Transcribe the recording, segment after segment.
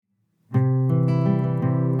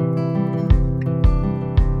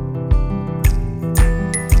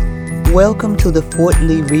Welcome to the Fort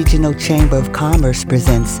Lee Regional Chamber of Commerce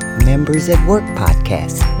presents Members at Work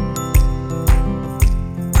podcast.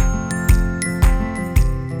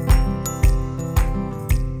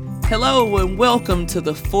 Hello and welcome to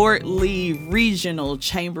the Fort Lee Regional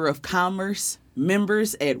Chamber of Commerce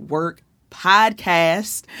Members at Work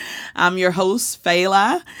podcast. I'm your host,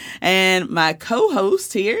 Fela, and my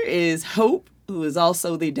co-host here is Hope, who is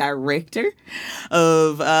also the director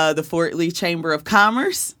of the Fort Lee Chamber of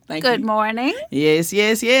Commerce. Thank you. Good morning. Yes.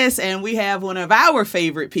 And we have one of our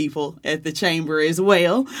favorite people at the chamber as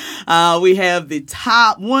well. We have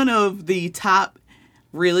one of the top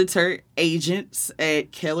realtor agents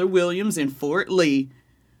at Keller Williams in Fort Lee,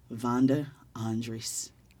 Vonda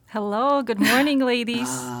Andres. Hello, good morning, ladies.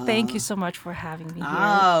 Thank you so much for having me here.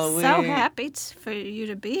 So happy for you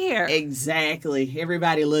to be here. Exactly.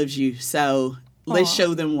 Everybody loves you, so let's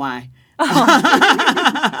show them why.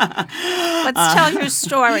 Let's tell your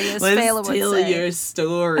story, as Fela would say. Let's tell your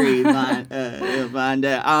story,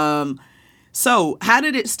 Vonda. So how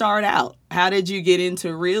did it start out? How did you get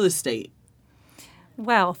into real estate?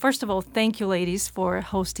 Well, first of all, thank you, ladies, for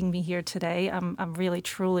hosting me here today. I'm really,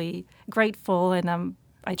 truly grateful, and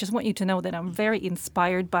I just want you to know that I'm very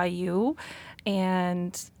inspired by you,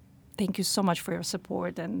 and thank you so much for your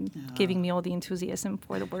support and giving me all the enthusiasm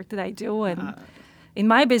for the work that I do and in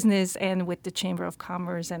my business and with the Chamber of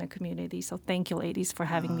Commerce and a community. So thank you, ladies, for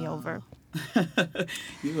having me over.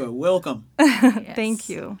 You are welcome. Yes. Thank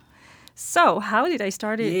you. So how did I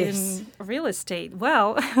start it in real estate?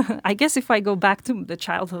 Well, I guess if I go back to the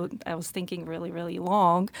childhood, I was thinking really, really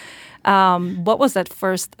long. What was that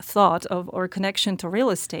first thought of or connection to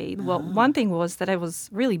real estate? Well, one thing was that I was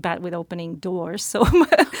really bad with opening doors. So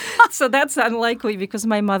so that's unlikely because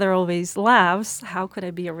my mother always laughs. How could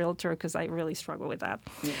I be a realtor? Because I really struggle with that.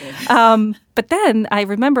 But then I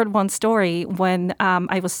remembered one story when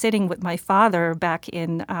I was sitting with my father back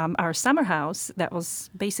in our summer house that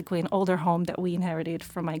was basically an older home that we inherited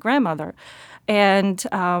from my grandmother. And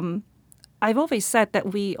I've always said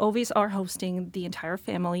that we always are hosting the entire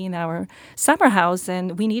family in our summer house,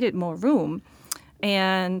 and we needed more room.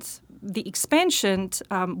 And the expansion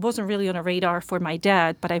wasn't really on a radar for my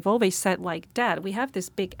dad, but I've always said, like, Dad, we have this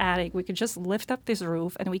big attic. We could just lift up this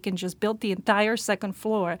roof, and we can just build the entire second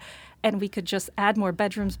floor, and we could just add more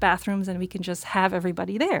bedrooms, bathrooms, and we can just have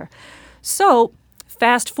everybody there. So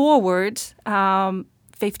fast forward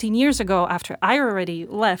 15 years ago, after I already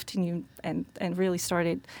left and really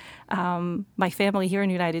started my family here in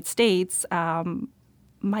the United States,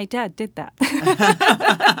 my dad did that.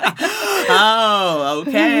 Oh,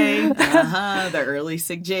 okay. The early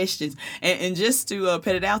suggestions. And just to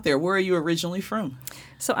put it out there, where are you originally from?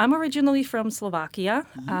 So I'm originally from Slovakia.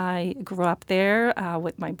 I grew up there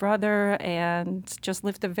with my brother and just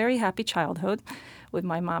lived a very happy childhood with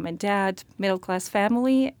my mom and dad, middle-class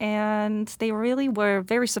family, and they really were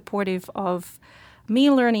very supportive of me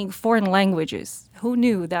learning foreign languages. Who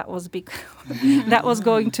knew that was that was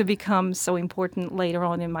going to become so important later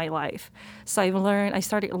on in my life? So I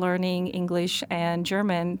started learning English and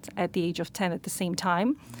German at the age of 10 at the same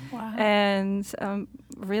time. Wow. And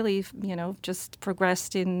really, just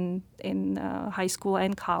progressed in high school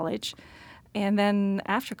and college. And then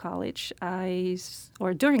after college,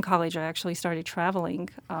 during college, I actually started traveling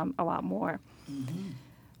a lot more.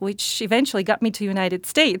 Which eventually got me to United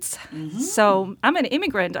States. So I'm an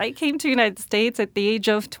immigrant. I came to United States at the age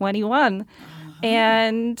of 21,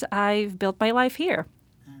 and I've built my life here.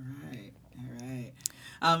 All right.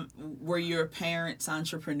 Were your parents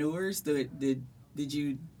entrepreneurs? Did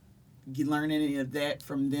you learn any of that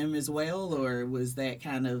from them as well, or was that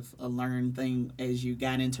kind of a learned thing as you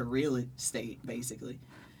got into real estate, basically?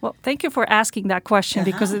 Well, thank you for asking that question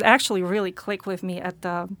because it actually really clicked with me at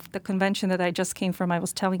the convention that I just came from. I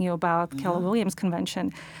was telling you about Keller Williams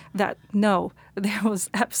convention that no, there was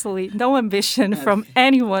absolutely no ambition from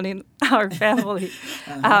anyone in our family,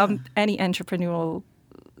 any entrepreneurial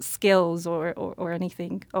skills or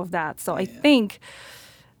anything of that. So I think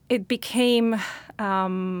it became,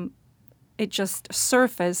 it just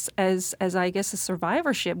surfaced as I guess a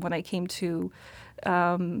survivorship when I came to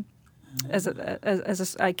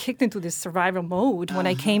I kicked into this survival mode when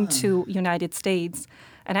I came to United States.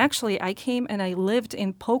 And actually, I came and I lived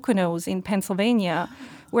in Poconos in Pennsylvania,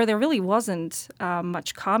 where there really wasn't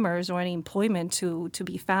much commerce or any employment to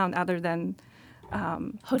be found other than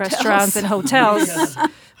restaurants and hotels,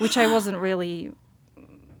 which I wasn't really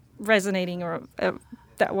resonating or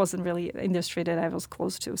that wasn't really an industry that I was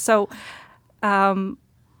close to. So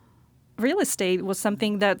real estate was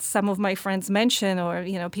something that some of my friends mentioned,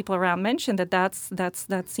 or people around mentioned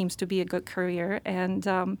that seems to be a good career, and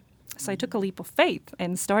So I took a leap of faith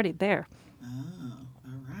and started there. Oh,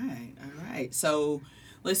 all right. So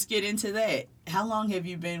let's get into that. How long have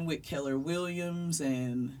you been with Keller Williams,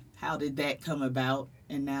 and how did that come about?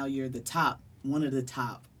 And now you're one of the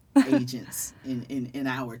top agents in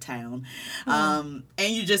our town. And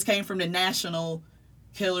you just came from the National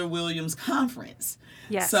Keller Williams Conference.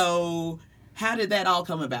 Yes. So how did that all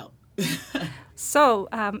come about? So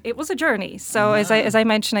it was a journey. So as I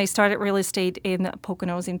mentioned, I started real estate in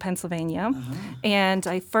Poconos in Pennsylvania, and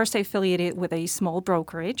I first affiliated with a small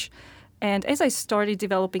brokerage. And as I started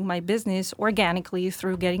developing my business organically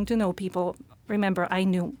through getting to know people, remember, I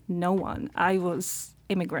knew no one. I was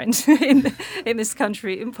immigrant in this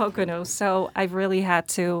country, in Poconos. So I really had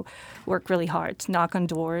to work really hard, knock on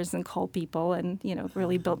doors and call people and,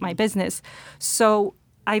 really build my business. So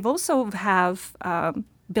I've also have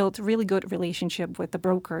built a really good relationship with the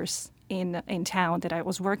brokers in town that I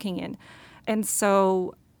was working in. And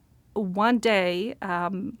so one day,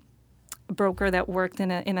 a broker that worked in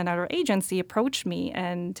another agency approached me,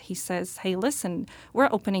 and he says, "Hey, listen, we're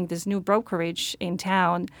opening this new brokerage in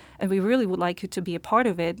town, and we really would like you to be a part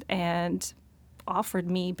of it," and offered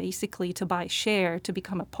me basically to buy a share to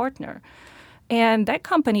become a partner. And that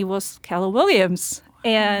company was Keller Williams,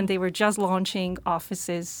 and they were just launching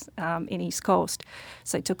offices in East Coast.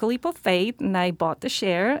 So I took a leap of faith, and I bought the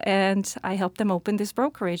share, and I helped them open this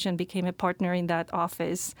brokerage and became a partner in that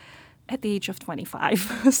office at the age of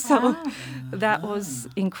 25. So that was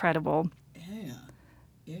incredible.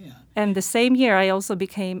 Yeah. And the same year, I also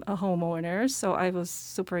became a homeowner. So I was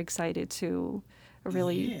super excited to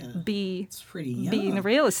really be in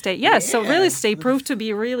real estate. Yes, so real estate proved to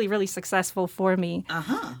be really, really successful for me.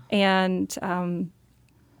 And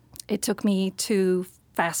it took me to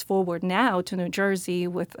fast forward now to New Jersey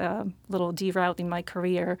with a little deroute in my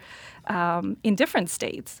career in different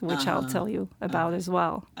states, which I'll tell you about as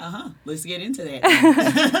well. Let's get into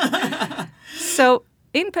that. So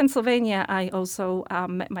in Pennsylvania, I also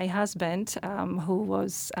met my husband, who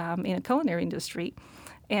was in a culinary industry.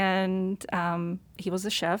 And he was a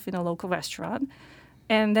chef in a local restaurant.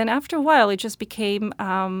 And then after a while, it just became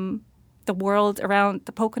the world around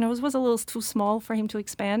the Poconos was a little too small for him to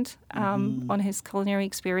expand on his culinary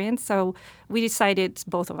experience. So we decided,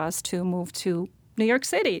 both of us, to move to New York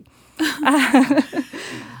City.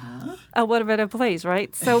 What a better place,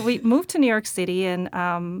 right? So we moved to New York City, and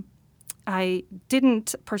I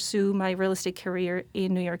didn't pursue my real estate career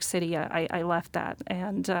in New York City. I left that.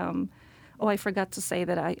 And I forgot to say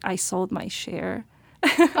that I sold my share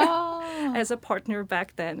as a partner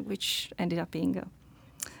back then, which ended up being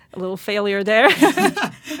a little failure there.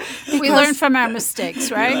 We learn from our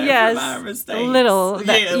mistakes, right? Yes, from our mistakes. A little.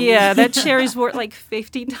 That share is worth like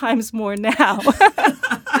 15 times more now.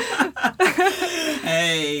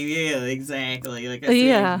 Hey, yeah, exactly. Like I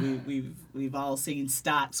said, we've all seen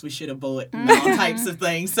stocks we should have bought and all types of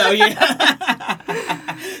things. So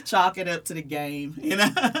chalk it up to the game,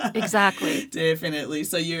 Exactly. Definitely.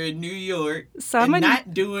 So you're in New York, so and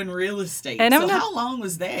not doing real estate. And so how long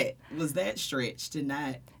was that? Was that stretch to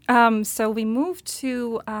not? So we moved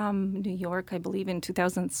to New York, I believe, in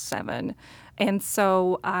 2007, and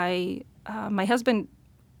so my husband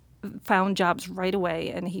found jobs right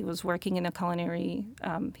away, and he was working in a culinary.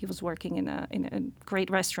 He was working in a great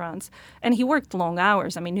restaurants, and he worked long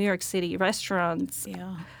hours. I mean, New York City restaurants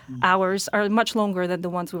hours are much longer than the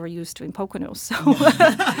ones we were used to in Poconos.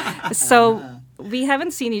 So we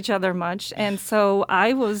haven't seen each other much, and so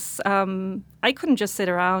I couldn't just sit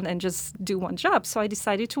around and just do one job. So I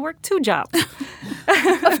decided to work two jobs.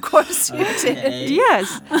 Of course you did.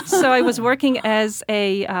 Yes. So I was working as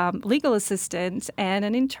a legal assistant and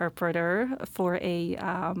an interpreter for a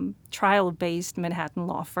trial-based Manhattan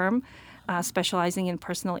law firm specializing in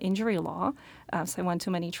personal injury law. So I went to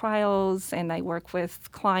many trials, and I worked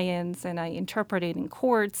with clients, and I interpreted in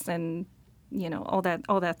courts, and all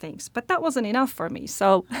that things. But that wasn't enough for me.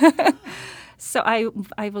 So so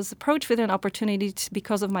I was approached with an opportunity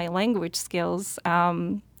because of my language skills.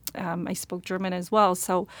 I spoke German as well.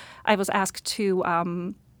 So I was asked to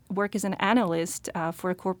work as an analyst for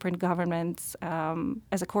a corporate governance,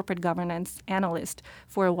 as a corporate governance analyst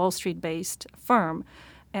for a Wall Street-based firm.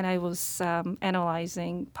 And I was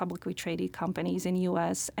analyzing publicly traded companies in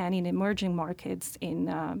U.S. and in emerging markets in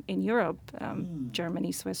Europe,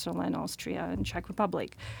 Germany, Switzerland, Austria, and Czech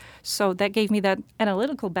Republic. So that gave me that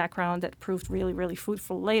analytical background that proved really, really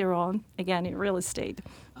fruitful later on, again, in real estate.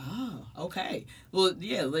 Oh, okay. Well,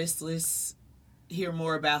 yeah, let's hear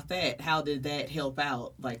more about that. How did that help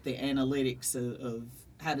out, like the analytics of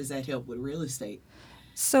how does that help with real estate?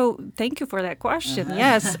 So thank you for that question.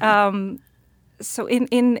 Yes. So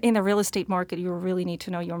in the real estate market, you really need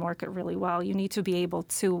to know your market really well. You need to be able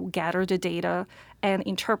to gather the data and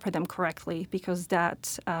interpret them correctly, because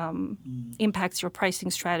that impacts your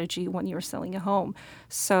pricing strategy when you're selling a home.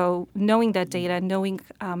 So knowing that data, knowing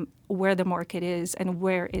where the market is and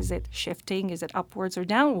where is it shifting, is it upwards or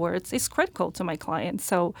downwards, is critical to my clients.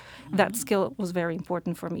 So that skill was very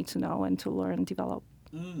important for me to know and to learn and develop.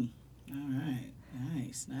 All right.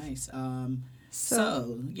 Nice.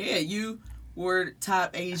 So you were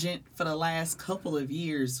top agent for the last couple of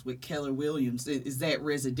years with Keller Williams. Is that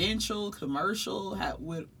residential, commercial?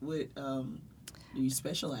 What do you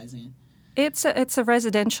specialize in? It's a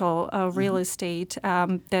residential real estate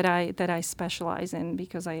that I specialize in,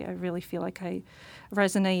 because I really feel like I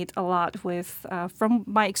resonate a lot with from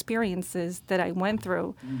my experiences that I went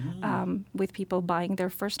through with people buying their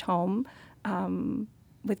first home,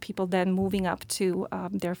 with people then moving up to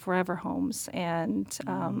their forever homes and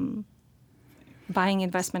buying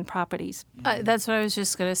investment properties. That's what I was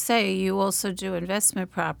just going to say. You also do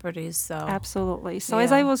investment properties, though. Absolutely. So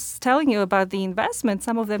as I was telling you about the investment,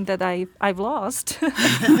 some of them that I've lost,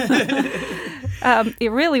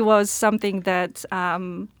 it really was something that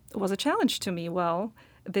was a challenge to me. Well,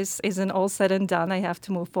 this isn't all said and done. I have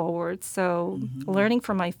to move forward. So learning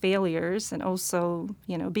from my failures, and also,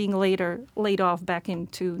 being later laid off back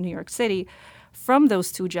into New York City from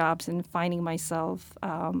those two jobs, and finding myself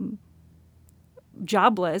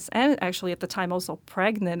jobless, and actually at the time also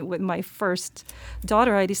pregnant with my first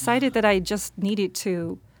daughter, I decided that I just needed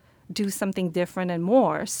to do something different and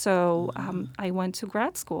more. So I went to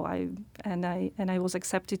grad school. I was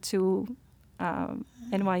accepted to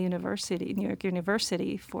NY University, New York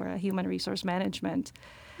University, for a human resource management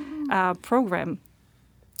program,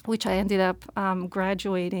 which I ended up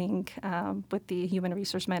graduating with the human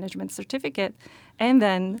resource management certificate, and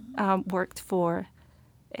then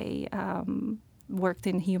worked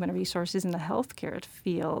in human resources in the healthcare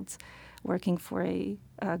field, working for a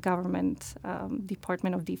government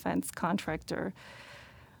Department of Defense contractor,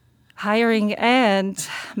 hiring and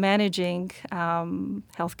managing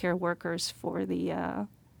healthcare workers for the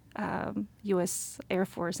U.S. Air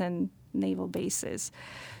Force and naval bases.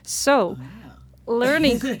 So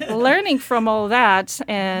learning from all that,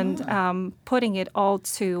 and putting it all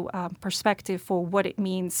to perspective for what it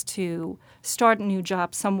means to start a new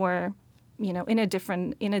job somewhere, in a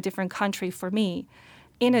different country for me,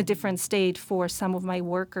 in a different state for some of my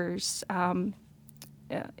workers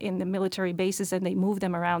in the military bases, and they move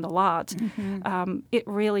them around a lot. It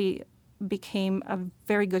really became a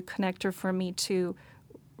very good connector for me to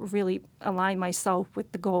really align myself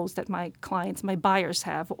with the goals that my clients, my buyers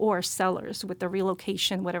have, or sellers, with the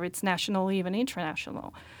relocation, whether it's national or even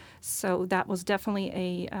international. So that was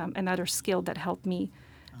definitely another skill that helped me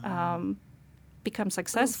become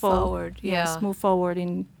successful. Move forward, move forward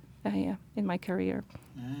in my career.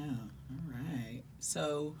 Wow, all right.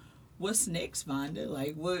 So, what's next, Vonda?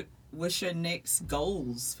 Like, what's your next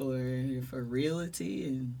goals for realty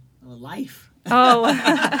and life?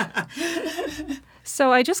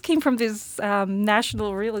 So I just came from this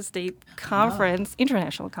national real estate conference,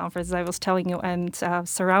 international conference, I was telling you, and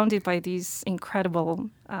surrounded by these incredible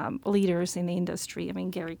leaders in the industry. I mean,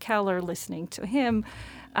 Gary Keller, listening to him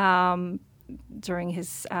during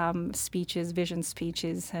his speeches, vision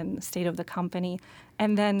speeches, and state of the company.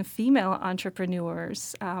 And then female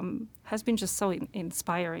entrepreneurs has been just so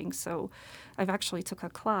inspiring. So I've actually took a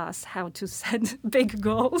class how to set big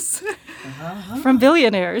goals from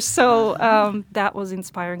billionaires. So that was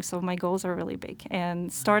inspiring. So my goals are really big.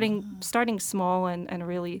 And starting small and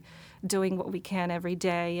really doing what we can every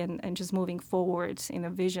day, and just moving forward in a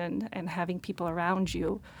vision, and having people around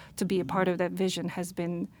you to be a part of that vision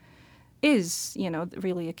is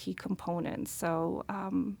really a key component. So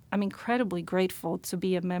I'm incredibly grateful to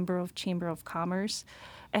be a member of Chamber of Commerce,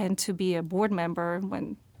 and to be a board member.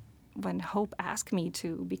 When Hope asked me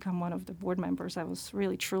to become one of the board members, I was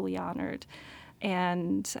really truly honored.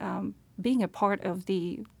 And being a part of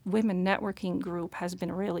the women networking group has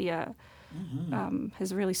been really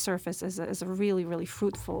has really surfaced as a really, really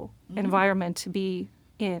fruitful environment to be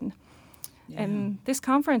in. Yeah. And this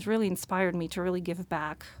conference really inspired me to really give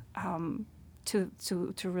back to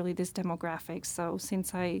really this demographic. So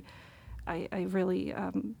since I really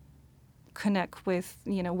connect with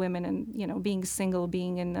women, and being single,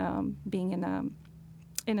 being in a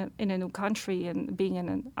new country, and being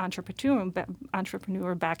an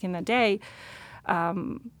entrepreneur back in the day,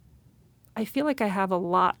 I feel like I have a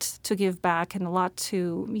lot to give back, and a lot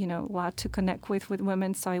to connect with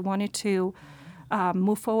women. So I wanted to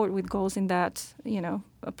move forward with goals in that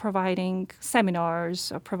providing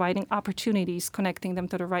seminars, providing opportunities, connecting them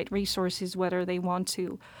to the right resources, whether they want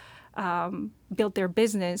to build their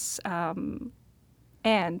business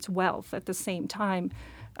and wealth at the same time.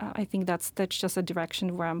 I think that's just a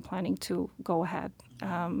direction where I'm planning to go ahead.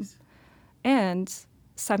 And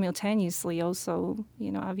simultaneously also,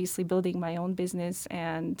 obviously building my own business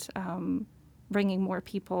and bringing more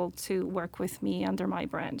people to work with me under my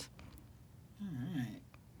brand. All right.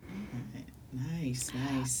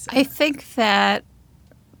 Nice. I think that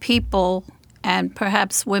people, and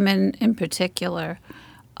perhaps women in particular,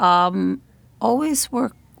 always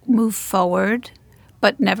move forward,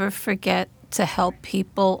 but never forget to help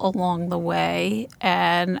people along the way.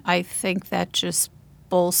 And I think that just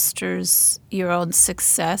bolsters your own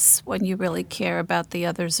success when you really care about the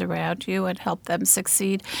others around you and help them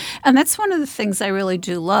succeed. And that's one of the things I really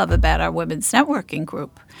do love about our women's networking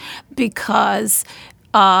group, because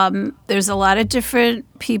there's a lot of different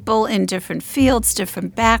people in different fields,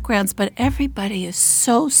 different backgrounds, but everybody is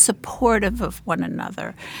so supportive of one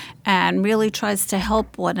another and really tries to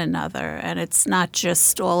help one another. And it's not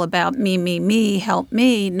just all about me, help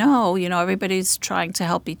me. No, everybody's trying to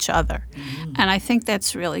help each other. Mm-hmm. And I think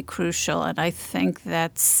that's really crucial. And I think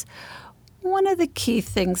that's one of the key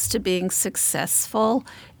things to being successful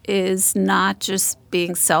is not just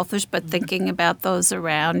being selfish, but thinking about those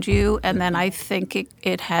around you. And then I think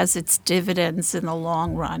it has its dividends in the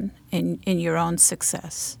long run in your own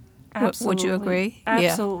success. Absolutely. Would you agree?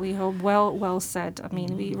 Absolutely. Yeah. Well said. I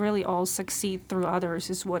mean, we really all succeed through others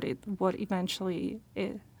is what eventually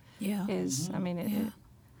it is. I mean,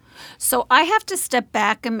 So I have to step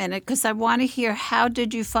back a minute because I want to hear, how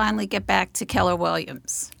did you finally get back to Keller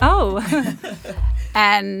Williams? Oh.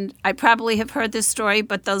 And I probably have heard this story,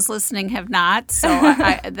 but those listening have not. So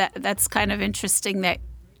that's kind of interesting that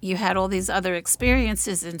you had all these other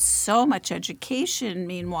experiences and so much education,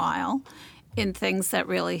 meanwhile, in things that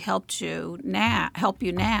really help you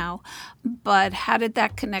now. But how did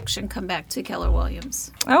that connection come back to Keller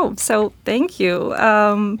Williams? Oh, so thank you.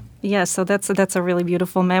 So that's a really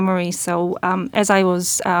beautiful memory. So as I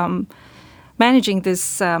was managing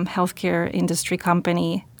this healthcare industry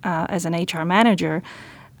company as an HR manager,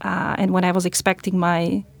 and when I was expecting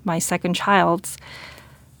my second child,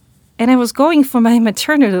 and I was going for my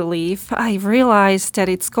maternity leave, I realized that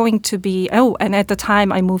it's going to be, and at the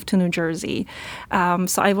time I moved to New Jersey.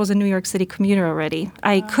 So I was a New York City commuter already.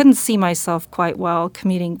 I couldn't see myself quite well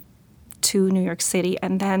commuting to New York City.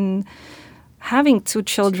 And then having two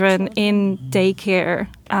children in daycare,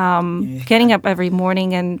 getting up every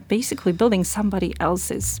morning and basically building somebody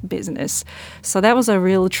else's business. So that was a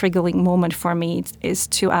real triggering moment for me, is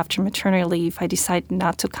to, after maternity leave, I decided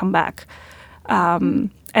not to come back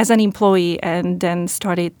as an employee, and then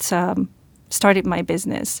started my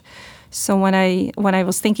business. So when I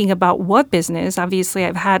was thinking about what business, obviously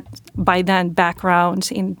I've had by then background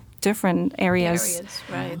in different areas.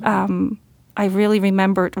 Right. I really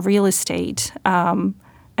remembered real estate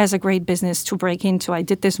as a great business to break into. I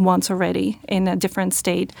did this once already in a different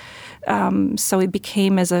state, so it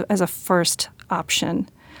became as a first option.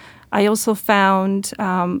 I also found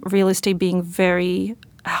real estate being very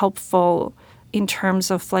helpful in terms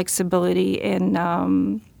of flexibility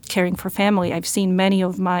in caring for family. I've seen many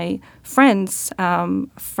of my friends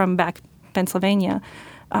from back Pennsylvania.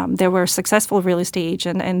 They were successful real estate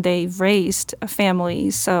agents, and they raised a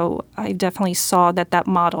family. So I definitely saw that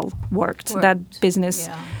model worked. That business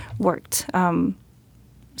worked.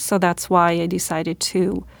 So that's why I decided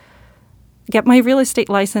to get my real estate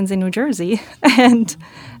license in New Jersey and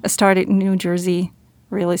started New Jersey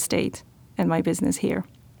real estate and my business here.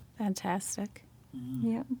 Fantastic.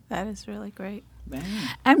 Yeah. That is really great. Man.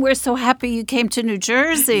 And we're so happy you came to New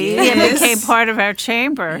Jersey and became part of our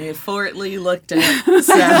chamber. Yeah, Fort Lee looked at.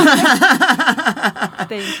 So.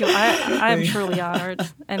 Thank you. I am truly honored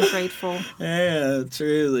and grateful. Yeah,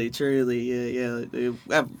 truly. Yeah.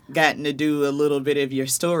 I've gotten to do a little bit of your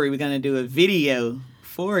story. We're going to do a video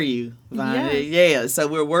for you, Vanya. Yes. Yeah, so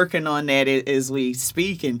we're working on that as we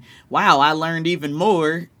speak. And wow, I learned even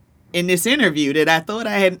more in this interview that I thought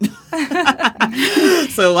I had.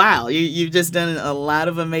 So wow, you've just done a lot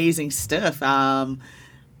of amazing stuff. I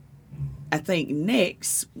think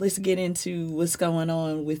next, let's get into what's going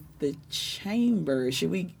on with the chamber.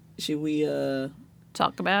 Should we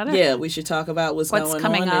talk about it? Yeah, we should talk about what's going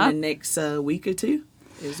coming on up in the next week or two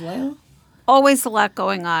as well. always a lot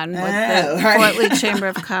going on with the right. Fort Lee Chamber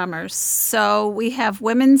of Commerce. So we have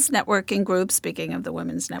women's networking group, speaking of the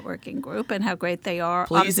women's networking group and how great they are.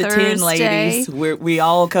 Please on attend, Thursday. ladies. We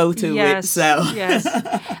all go to it. So Yes.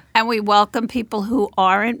 And we welcome people who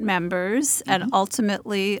aren't members, and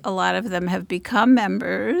ultimately a lot of them have become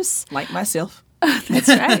members. like myself. That's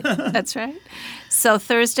right. That's right. So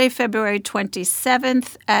Thursday, February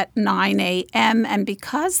 27th at 9 a.m. And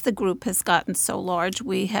because the group has gotten so large,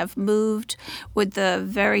 we have moved with the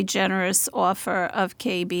very generous offer of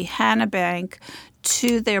KB Hannah Bank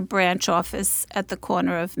to their branch office at the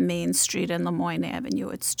corner of Main Street and Lemoyne Avenue.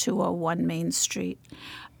 It's 201 Main Street.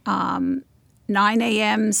 9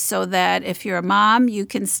 a.m. so that if you're a mom, you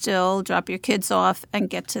can still drop your kids off and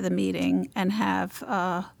get to the meeting and have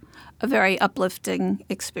a very uplifting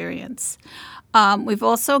experience. We've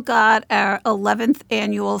also got our 11th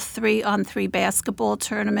annual 3-on-3 basketball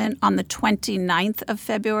tournament on the 29th of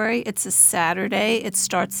February. It's a Saturday. It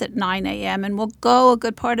starts at 9 a.m. and will go a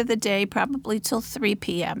good part of the day, probably till 3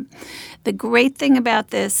 p.m. The great thing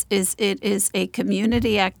about this is it is a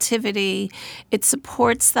community activity. It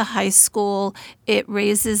supports the high school. It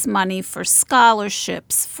raises money for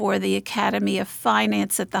scholarships for the Academy of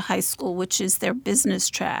Finance at the high school, which is their business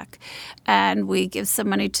track. And we give some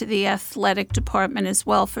money to the athletic department as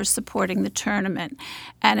well for supporting the tournament.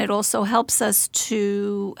 And it also helps us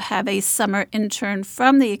to have a summer intern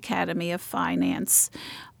from the Academy of Finance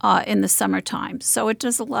in the summertime. So it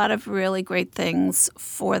does a lot of really great things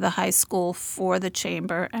for the high school, for the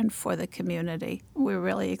chamber, and for the community. We're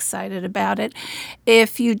really excited about it.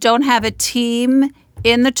 If you don't have a team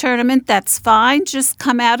in the tournament, that's fine. Just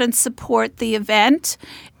come out and support the event.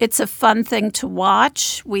 It's a fun thing to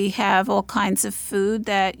watch. We have all kinds of food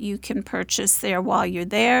that you can purchase there while you're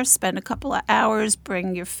there. Spend a couple of hours,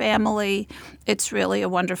 bring your family. It's really a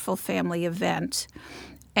wonderful family event.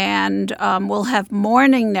 And we'll have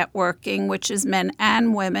morning networking, which is men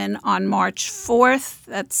and women, on March 4th.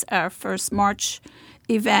 That's our first March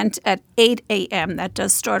event at 8 a.m. That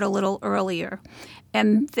does start a little earlier.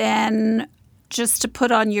 And then just to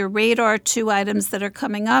put on your radar, 2 items that are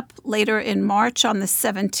coming up later in March on the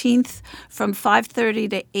 17th from 5:30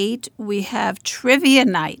 to 8, we have trivia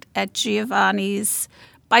night at Giovanni's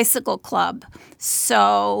Bicycle Club.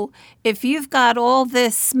 So if you've got all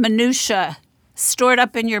this minutia stored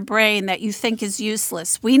up in your brain that you think is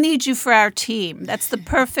useless, we need you for our team. That's the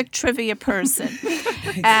perfect trivia person.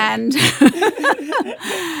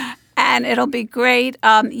 And it'll be great.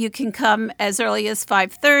 You can come as early as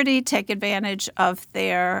 5:30, take advantage of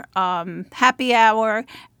their happy hour.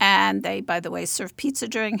 And they, by the way, serve pizza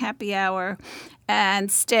during happy hour.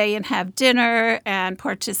 And stay and have dinner and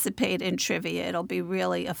participate in trivia. It'll be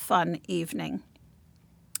really a fun evening.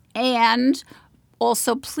 And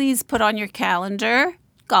also, please put on your calendar,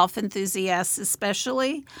 golf enthusiasts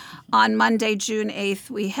especially, on Monday, June 8th,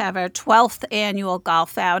 we have our 12th annual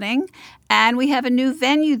golf outing. And we have a new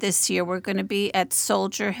venue this year. We're going to be at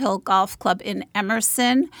Soldier Hill Golf Club in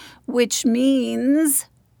Emerson, which means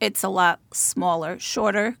it's a lot smaller,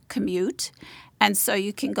 shorter commute. And so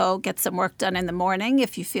you can go get some work done in the morning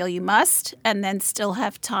if you feel you must, and then still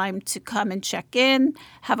have time to come and check in,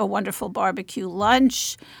 have a wonderful barbecue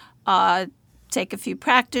lunch, take a few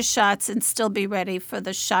practice shots, and still be ready for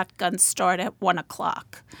the shotgun start at 1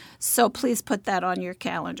 o'clock. So please put that on your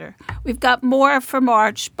calendar. We've got more for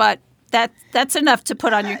March, but that's enough to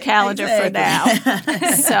put on your calendar for now.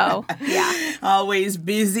 So, yeah. Always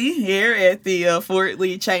busy here at the Fort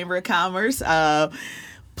Lee Chamber of Commerce.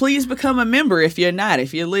 Please become a member if you're not.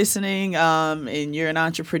 If you're listening and you're an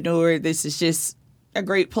entrepreneur, this is just a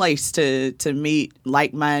great place to meet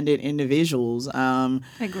like-minded individuals.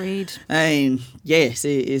 Agreed. And yes,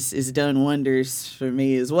 it's done wonders for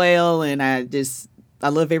me as well. And I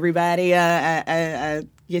love everybody I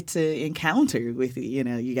get to encounter with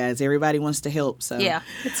you guys. Everybody wants to help. So yeah,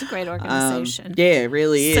 it's a great organization. Yeah, it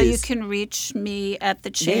really is. So you can reach me at the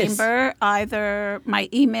chamber, either my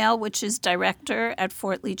email, which is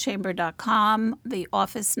director@fortleechamber.com. The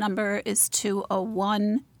office number is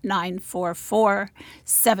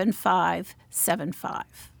 201-944-7575.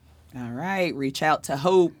 All right. Reach out to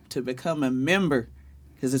Hope to become a member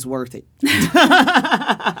because it's worth it.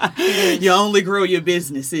 You only grow your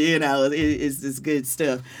business, it's good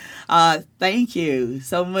stuff. Thank you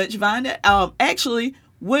so much, Vonda. Actually,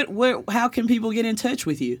 how can people get in touch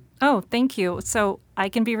with you? Oh, thank you. So I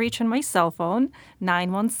can be reached on my cell phone,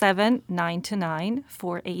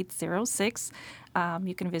 917-929-4806.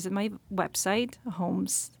 You can visit my website,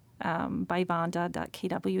 by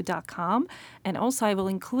Vanda.kw.com. And also, I will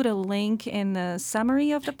include a link in the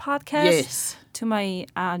summary of the podcast to my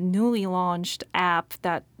newly launched app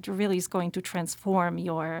that really is going to transform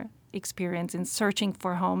your experience in searching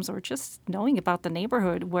for homes or just knowing about the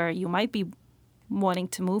neighborhood where you might be wanting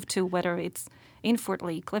to move to, whether it's in Fort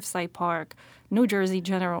Lee, Cliffside Park, New Jersey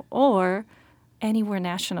General, or anywhere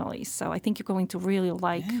nationally. So I think you're going to really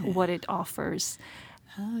like what it offers.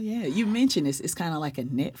 Oh, yeah. You mentioned it's kind of like a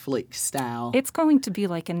Netflix style. It's going to be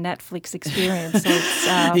like a Netflix experience. So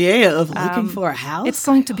it's, of looking for a house. It's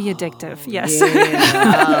going to be addictive, yes.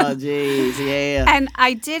 Yeah. Oh, geez, yeah. And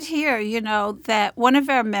I did hear, that one of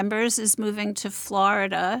our members is moving to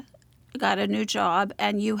Florida, got a new job,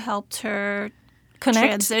 and you helped her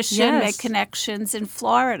transition, make connections in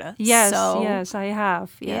Florida. Yes, yes, I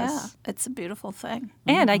have. Yes. Yeah, it's a beautiful thing.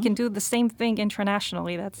 And I can do the same thing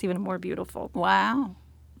internationally. That's even more beautiful. Wow.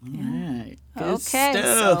 Right. Good Okay, stuff.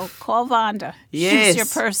 so call Vanda. Yes. She's your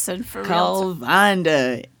person for Call real.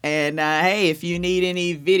 Vanda. And hey, if you need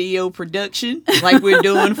any video production like we're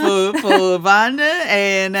doing for Vanda,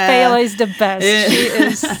 and Fela is the best. She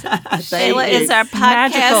is. Fela is our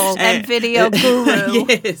podcast and video guru.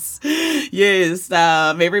 Yes.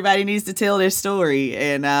 Everybody needs to tell their story,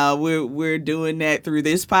 and we're doing that through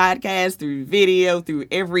this podcast, through video, through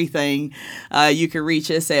everything. You can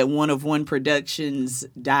reach us at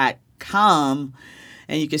oneofoneproductions.com.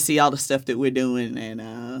 And you can see all the stuff that we're doing and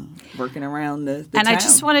working around the And town. I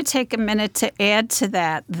just want to take a minute to add to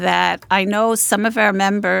that I know some of our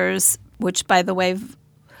members, which, by the way,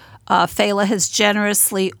 Fela has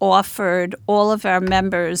generously offered all of our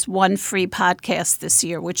members one free podcast this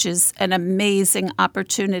year, which is an amazing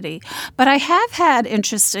opportunity. But I have had,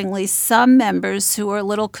 interestingly, some members who are a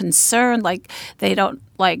little concerned, like they don't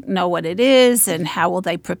know what it is and how will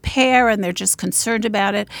they prepare, and they're just concerned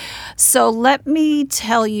about it. So let me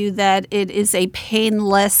tell you that it is a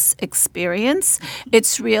painless experience.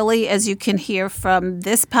 It's really, as you can hear from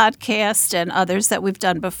this podcast and others that we've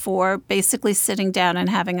done before, basically sitting down and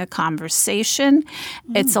having a conversation.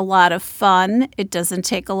 It's a lot of fun. It doesn't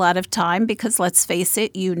take a lot of time because, let's face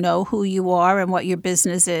it, you know who you are and what your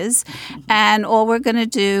business is. And all we're going to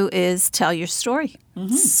do is tell your story.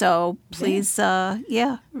 So please,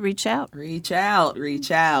 reach out. Reach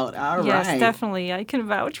out. All right. Yes, definitely. I can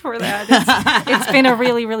vouch for that. It's been a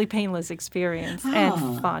really, really painless experience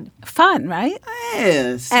and fun. Fun, right?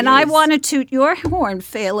 Yes. And I want to toot your horn,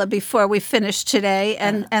 Fela, before we finish today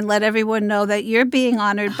and let everyone know that you're being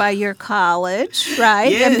honored by your college, right?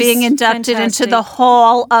 Yes. And being inducted Fantastic. into the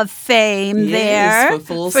Hall of Fame there for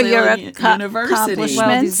Full for your Sail University. accomplishments.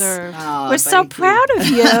 Well deserved. Oh, We're so thank you. proud of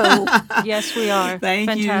you. Yes, we are.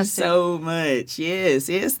 Thank you Fantastic. so much. Yes,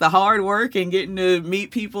 the hard work and getting to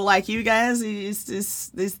meet people like you guys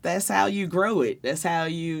is that's how you grow it. That's how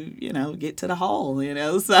you get to the hall.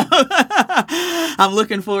 So I'm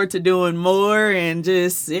looking forward to doing more and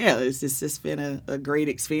it's just been a great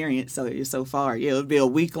experience so far. Yeah, it'll be a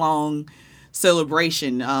week-long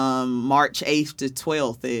celebration, March 8th to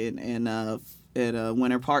 12th at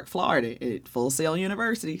Winter Park, Florida, at Full Sail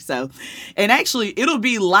University. So, and actually, it'll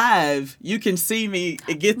be live. You can see me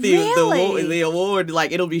get the award.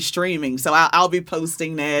 Like, it'll be streaming. So I'll be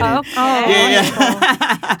posting that. Okay.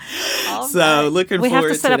 So looking We forward to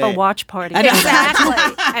have to set up that. a watch party.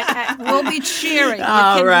 Exactly. We'll be cheering.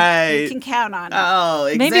 All right. You can count on it. Oh,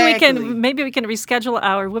 exactly. Maybe we can reschedule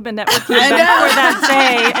our Women Networking event for that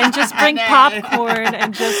day and just bring popcorn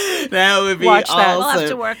and just that would be watch awesome. that. We'll have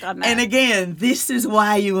to work on that. And again, this is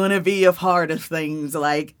why you want to be a part of things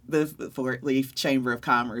like the Fort Lee Chamber of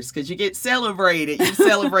Commerce, because you get celebrated. You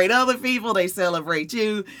celebrate other people, they celebrate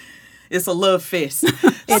you. It's a love fest.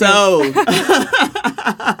 So,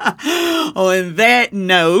 on that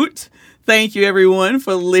note, thank you everyone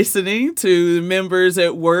for listening to the Members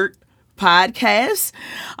at Work podcast.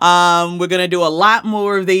 We're going to do a lot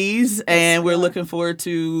more of these, and we're looking forward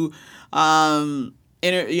to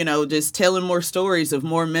just telling more stories of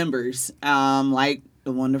more members, like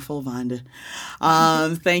the wonderful Vanda.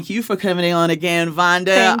 Thank you for coming on again,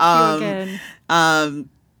 Vanda. Thank you again.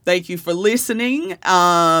 Thank you for listening.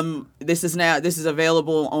 This is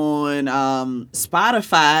available on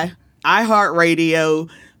Spotify, iHeartRadio,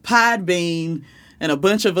 Podbean, and a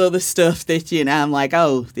bunch of other stuff that I'm like,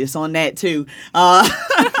 oh, this on that too.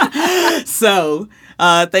 So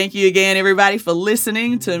thank you again, everybody, for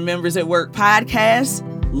listening to Members at Work podcast.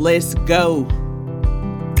 Let's go.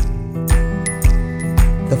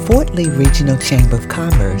 The Fort Lee Regional Chamber of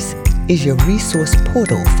Commerce is your resource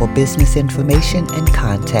portal for business information and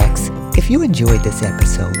contacts. If you enjoyed this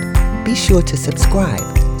episode, be sure to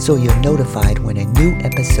subscribe so you're notified when a new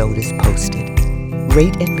episode is posted.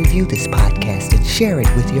 Rate and review this podcast and share it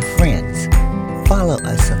with your friends. Follow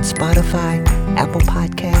us on Spotify, Apple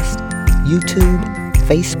Podcast, YouTube,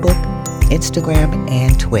 Facebook, Instagram,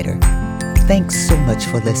 and Twitter. Thanks so much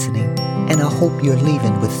for listening, and I hope you're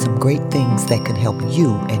leaving with some great things that can help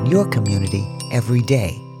you and your community every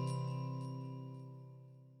day.